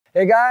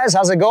Hey guys,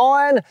 how's it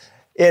going?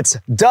 It's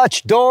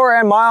Dutch, Dorr,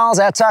 and Myles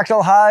at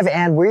Tactical Hyve,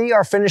 and we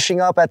are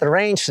finishing up at the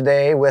range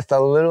today with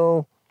a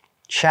little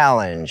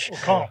challenge.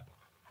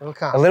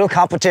 A little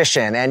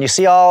competition. And you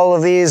see all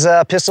of these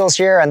pistols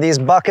here and these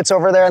buckets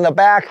over there in the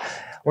back.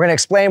 We're gonna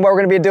explain what we're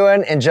gonna be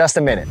doing in just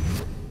a minute.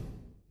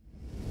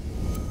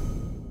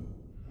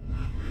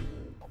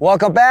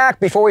 Welcome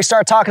back. Before we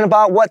start talking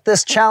about what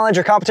this challenge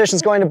or competition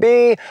is going to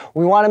be,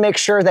 we want to make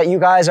sure that you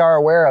guys are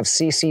aware of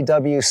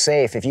CCW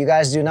Safe. If you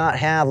guys do not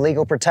have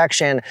legal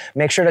protection,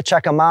 make sure to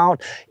check them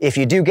out. If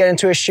you do get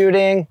into a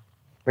shooting,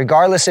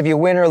 regardless if you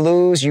win or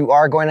lose, you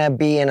are going to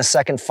be in a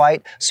second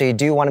fight, so you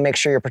do want to make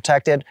sure you're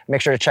protected.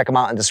 Make sure to check them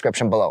out in the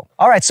description below.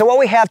 All right, so what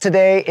we have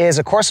today is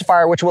a course of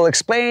fire, which we'll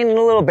explain in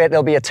a little bit.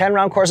 It'll be a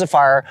 10-round course of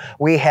fire.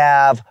 We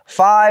have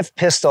 5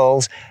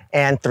 pistols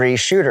and 3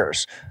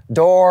 shooters.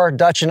 Dorr,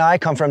 Dutch, and I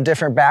come from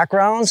different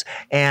backgrounds,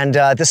 and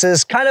this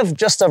is kind of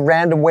just a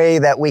random way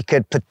that we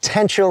could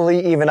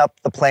potentially even up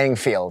the playing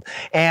field.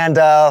 And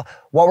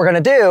what we're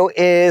gonna do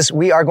is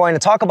we are going to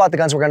talk about the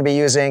guns we're gonna be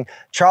using.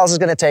 Charles is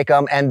gonna take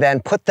them and then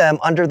put them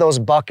under those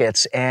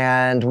buckets,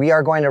 and we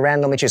are going to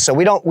randomly choose. So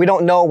we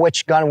don't know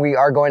which gun we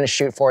are going to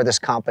shoot for this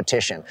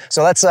competition.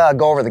 So let's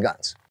go over the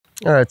guns.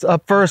 All right, so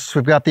up first,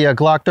 we've got the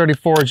Glock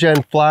 34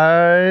 Gen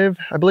 5,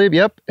 I believe,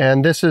 yep.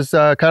 And this is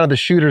kind of the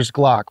shooter's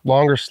Glock.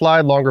 Longer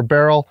slide, longer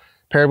barrel,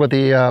 paired with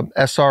the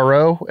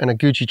SRO and a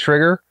Gucci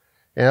trigger.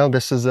 You know,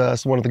 this is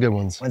one of the good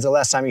ones. When's the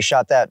last time you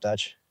shot that,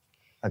 Dutch?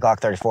 A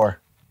Glock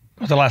 34?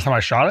 Was the last time I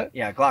shot it?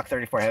 Yeah, Glock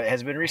 34.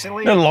 Has it been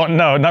recently? No,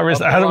 not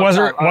recently. Was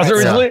it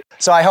recently?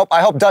 So I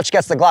hope Dutch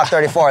gets the Glock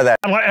 34 then.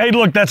 Hey,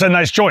 look, that's a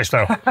nice choice,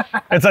 though.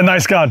 It's a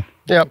nice gun.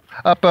 Yep.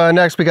 Up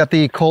next, we got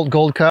the Colt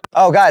Gold Cup.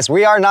 Oh, guys,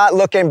 we are not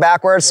looking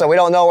backwards, so we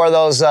don't know where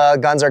those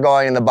guns are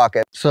going in the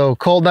bucket. So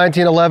Colt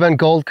 1911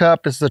 Gold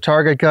Cup. This is a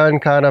target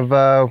gun. Kind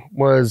of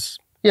was,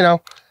 you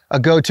know, a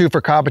go-to for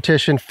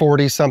competition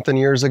 40-something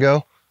years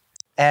ago.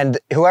 And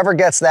whoever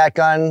gets that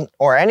gun,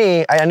 or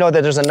any, I know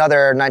that there's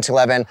another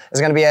 1911,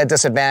 is gonna be at a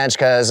disadvantage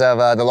because of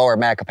the lower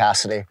mag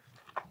capacity.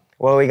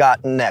 What do we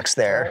got next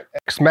there?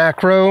 X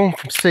Macro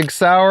from Sig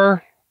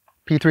Sauer,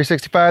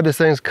 P365. This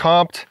thing's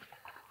comped.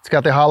 It's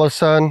got the Hollow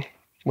Sun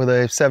with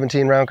a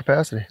 17-round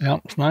capacity.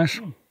 Yep, it's nice.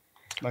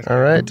 All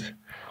right.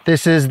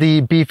 This is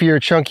the beefier,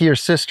 chunkier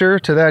sister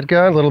to that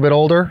gun, a little bit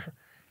older.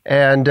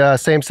 And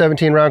same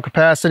 17-round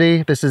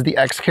capacity. This is the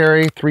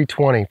X-Carry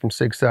 320 from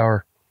Sig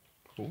Sauer.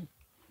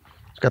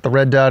 Got the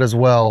red dot as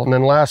well. And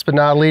then last but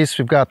not least,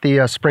 we've got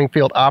the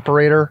Springfield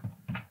Operator.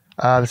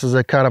 This is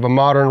a kind of a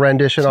modern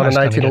rendition on a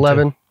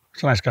 1911.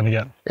 It's a nice gun to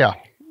get. Yeah.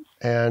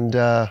 And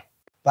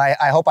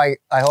I hope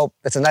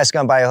it's a nice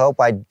gun, but I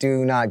hope I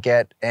do not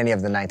get any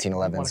of the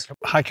 1911s.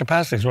 High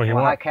capacity is what you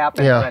want. High cap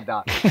and red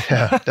dot.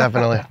 Yeah,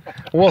 definitely.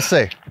 We'll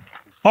see.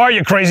 All right,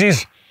 you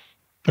crazies.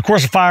 The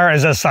course of fire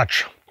is as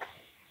such.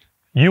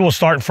 You will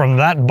start from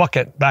that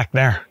bucket back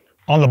there.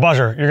 On the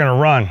buzzer, you're gonna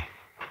run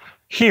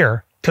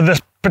here to this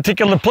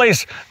particular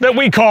place that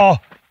we call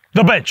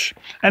the bench.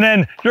 And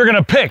then you're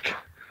gonna pick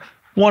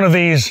one of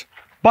these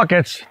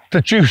buckets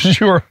to choose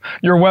your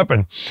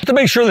weapon. To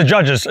make sure the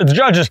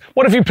judges,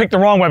 what if you pick the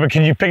wrong weapon?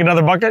 Can you pick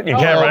another bucket? You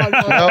can't, right?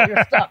 No.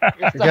 You're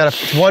stuck. You got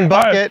one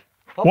bucket.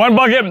 Right. One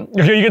bucket,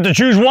 okay, you get to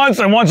choose once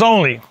and once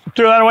only.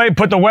 Do it that way,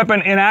 put the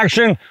weapon in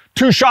action.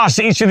 2 shots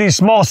to each of these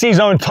small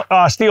C-zone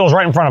steels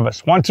right in front of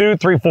us. 1, 2,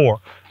 3, 4.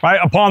 Right,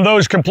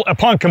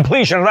 upon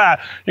completion of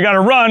that, you got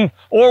to run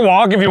or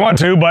walk if you want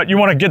to, but you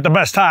want to get the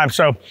best time.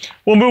 So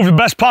we'll move the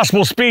best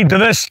possible speed to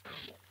this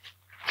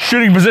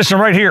shooting position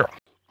right here.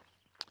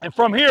 And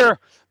from here,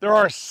 there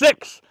are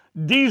 6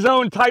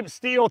 D-zone type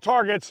steel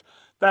targets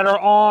that are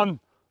on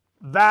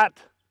that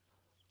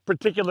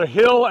particular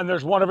hill, and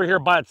there's one over here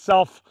by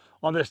itself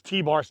on this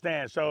T-bar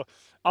stand. So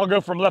I'll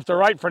go from left to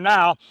right for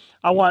now.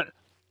 I want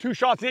 2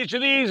 shots each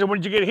of these, and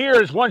when you get here,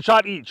 it's 1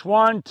 shot each.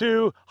 1,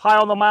 2, high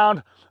on the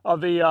mound of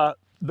the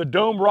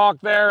dome rock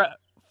there,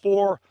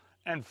 4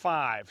 and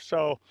 5.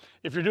 So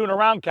if you're doing a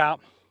round count,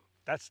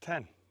 that's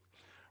 10,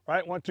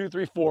 right? 1, 2,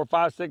 3, 4,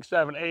 5, 6,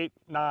 7, 8,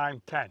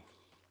 9, 10.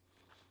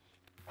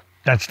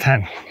 That's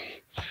 10.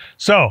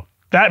 So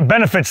that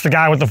benefits the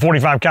guy with the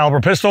 45 caliber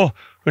pistol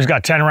who's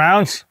got 10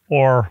 rounds,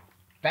 or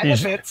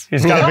benefits.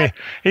 He's got to be,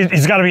 he's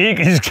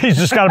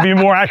just got to be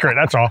more accurate.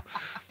 That's all.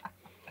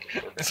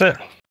 That's it.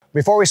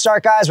 Before we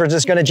start, guys, we're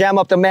just gonna jam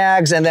up the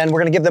mags, and then we're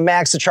gonna give the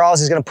mags to Charles.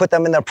 He's gonna put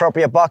them in the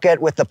appropriate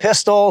bucket with the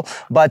pistol.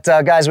 But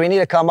guys, we need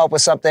to come up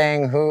with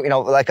something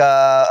like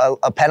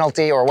a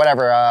penalty or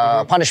whatever,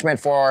 a punishment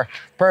for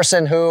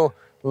person who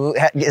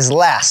is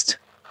last.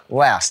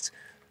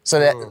 So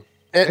that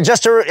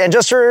just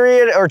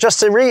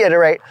to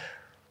reiterate,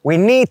 we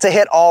need to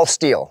hit all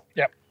steel.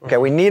 Yep. Okay,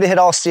 we need to hit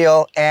all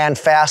steel, and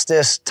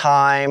fastest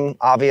time,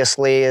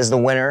 obviously, is the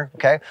winner,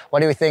 okay? What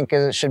do we think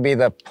should be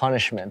the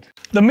punishment?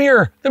 The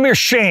mere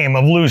shame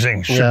of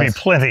losing should be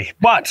plenty,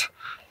 but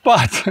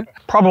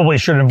probably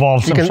should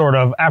involve some sort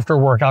of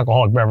after-work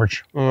alcoholic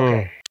beverage.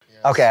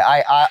 Okay,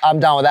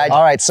 I'm done with that.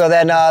 All right, so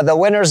then the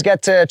winners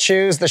get to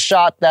choose the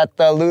shot that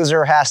the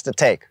loser has to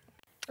take.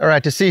 All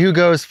right, to see who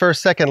goes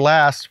first, second,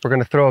 last, we're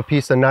going to throw a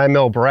piece of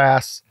 9mm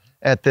brass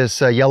at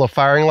this yellow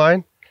firing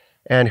line,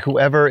 and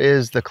whoever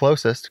is the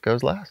closest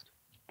goes last.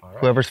 Right.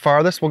 Whoever's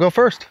farthest will go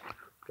first.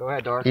 Go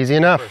ahead, Dorr. Easy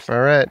enough. First.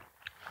 All right.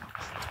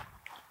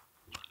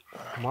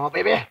 Come on,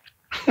 baby.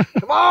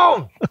 Come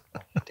on.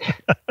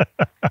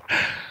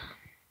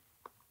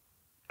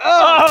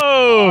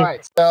 Oh! All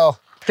right, so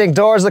I think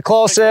Dorr's the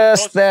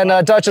closest, then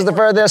Dutch is the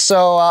furthest,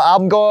 so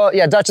I'm going,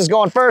 yeah, Dutch is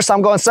going first,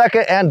 I'm going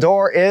second, and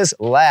Dorr is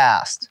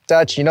last.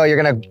 Dutch, you know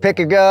you're gonna pick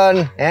a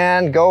gun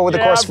and go with the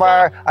course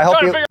fire. I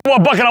hope you... Figure out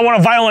what bucket I want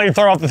to violently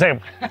throw off the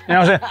table. You know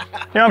what I'm saying? You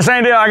know what I'm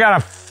saying, dude? I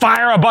gotta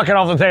fire a bucket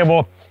off the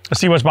table to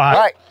see what's behind.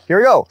 All right, here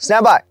we go,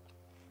 stand by.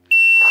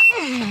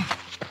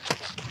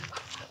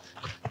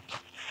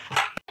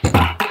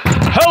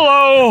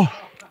 Hello!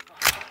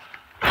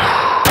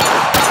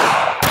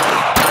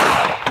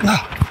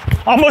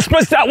 Almost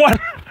missed that one.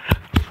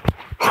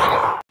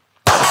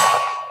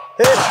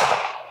 Hit.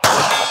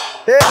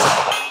 Hit.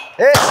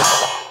 Hit.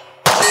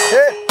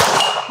 Hit.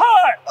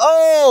 Hi.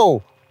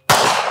 Oh!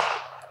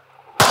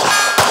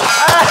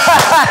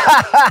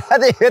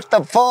 They hit the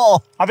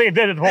pole. I think it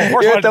did hit the pole.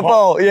 First one Hit the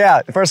pole.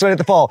 Yeah, the first one hit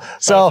the pole.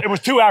 So it was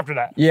 2 after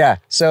that. yeah,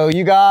 so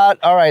you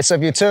got, all right, so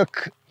if you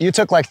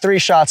took like 3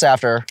 shots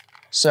after.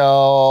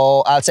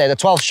 So I'd say the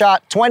 12th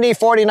shot,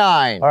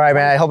 20-49. All right,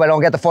 man, I hope I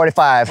don't get the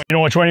 45. You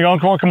know which one you're going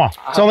for? Come on.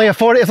 It's only a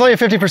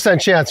 50%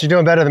 chance. You're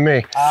doing better than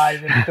me.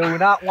 I do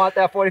not want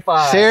that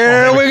 45.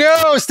 Here we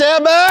go.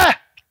 Stand by.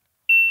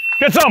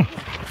 Get some.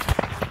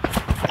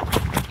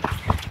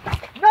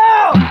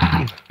 No!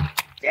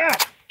 Yeah.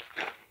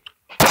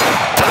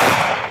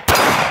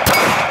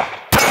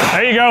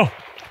 There you go.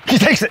 He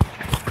takes it.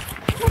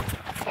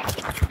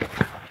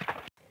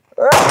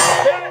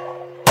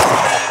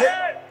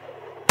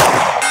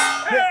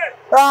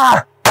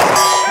 Ah!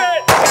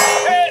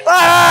 Hit.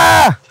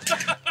 Ah!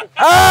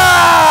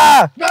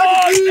 Ah!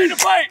 Oh, stay to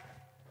fight.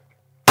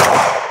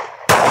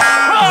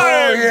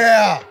 Oh,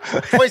 yeah.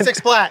 26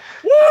 flat.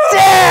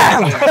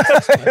 Damn!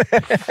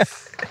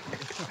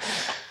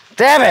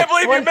 Damn I it! can't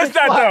believe you missed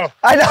that, though.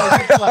 I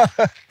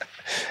know.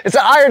 It's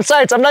an iron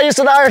sights. I'm not used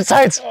to the iron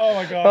sights. Oh,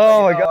 my God.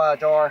 Oh, my God.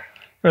 Dorr.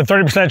 A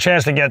 30%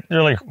 chance to get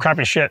really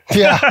crappy shit.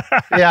 Yeah,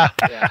 yeah.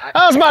 That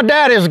was my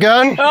daddy's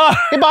gun.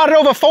 He bought it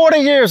over 40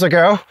 years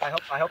ago.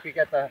 I hope you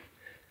get the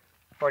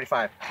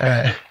 45. All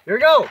right. Here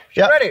we go.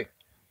 Yep. Ready.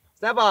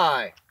 Stand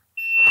by.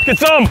 Get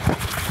some.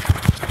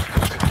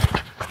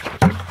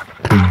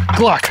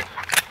 Gluck.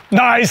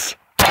 Nice.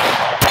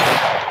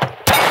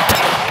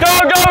 Go,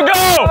 go,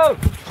 go.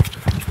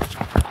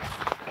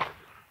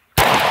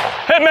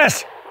 Hit,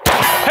 miss.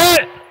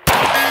 Hit.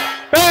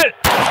 Hit.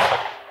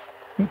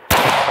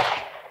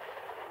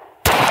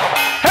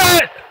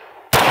 Hit.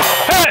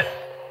 Hit.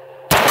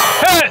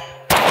 Hit.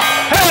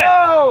 Hit.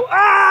 Oh!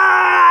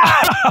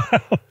 Ah!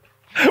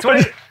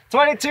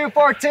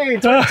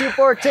 22-14.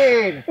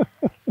 22-14.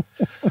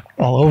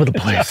 All over the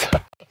place.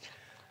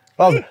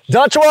 Well,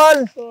 Dutch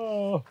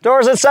won.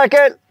 Dorr's in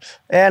second.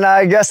 And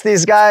I guess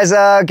these guys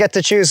get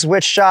to choose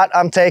which shot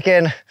I'm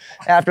taking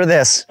after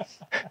this.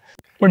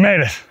 We made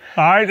it.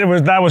 All right.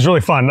 That was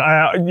really fun.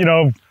 You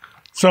know,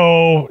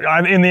 so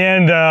in the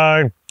end,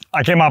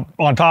 I came up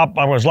on top.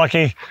 I was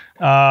lucky.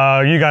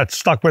 You got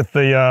stuck with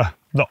the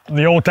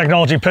old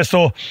technology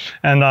pistol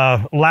and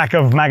lack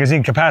of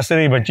magazine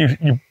capacity, but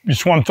you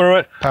swum through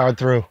it. Powered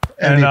through.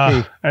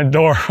 MVP. And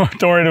Dorr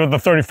did it with the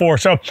 34.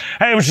 So,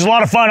 hey, which is a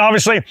lot of fun.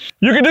 Obviously,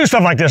 you can do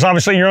stuff like this,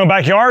 obviously, in your own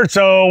backyard.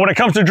 So when it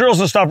comes to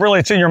drills and stuff, really,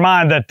 it's in your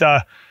mind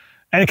that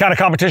any kind of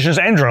competitions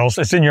and drills,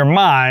 it's in your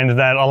mind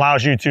that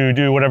allows you to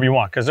do whatever you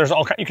want. Because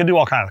you can do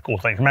all kinds of cool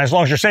things, man. As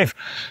long as you're safe,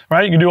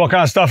 right? You can do all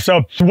kinds of stuff.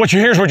 So what you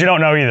hear is what you don't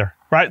know either,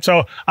 right?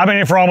 So I've been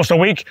here for almost a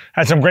week,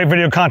 had some great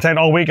video content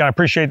all week. I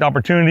appreciate the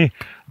opportunity.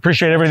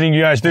 Appreciate everything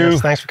you guys do.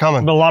 Yes, thanks for coming.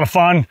 It's been a lot of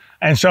fun.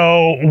 And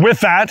so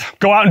with that,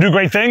 go out and do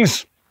great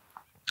things.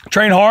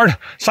 Train hard,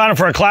 sign up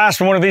for a class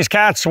from one of these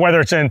cats,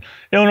 whether it's in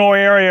Illinois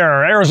area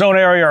or Arizona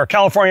area or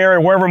California area,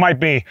 wherever it might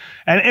be.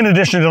 And in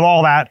addition to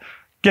all that,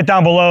 get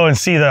down below and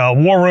see the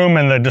war room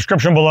in the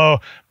description below.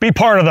 Be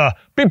part of the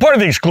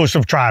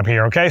exclusive tribe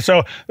here, okay?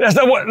 So that's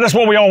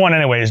what we all want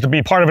anyway, is to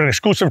be part of an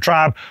exclusive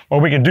tribe where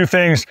we can do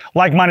things,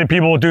 like-minded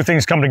people, do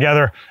things, come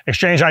together,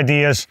 exchange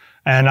ideas,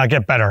 and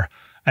get better.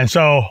 And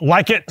so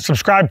like it,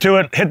 subscribe to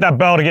it, hit that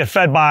bell to get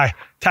fed by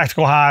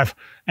Tactical Hyve.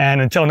 And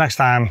until next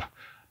time,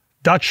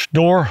 Dutch,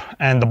 Dorr,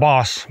 and the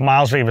boss,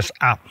 Myles Vivas,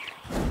 out.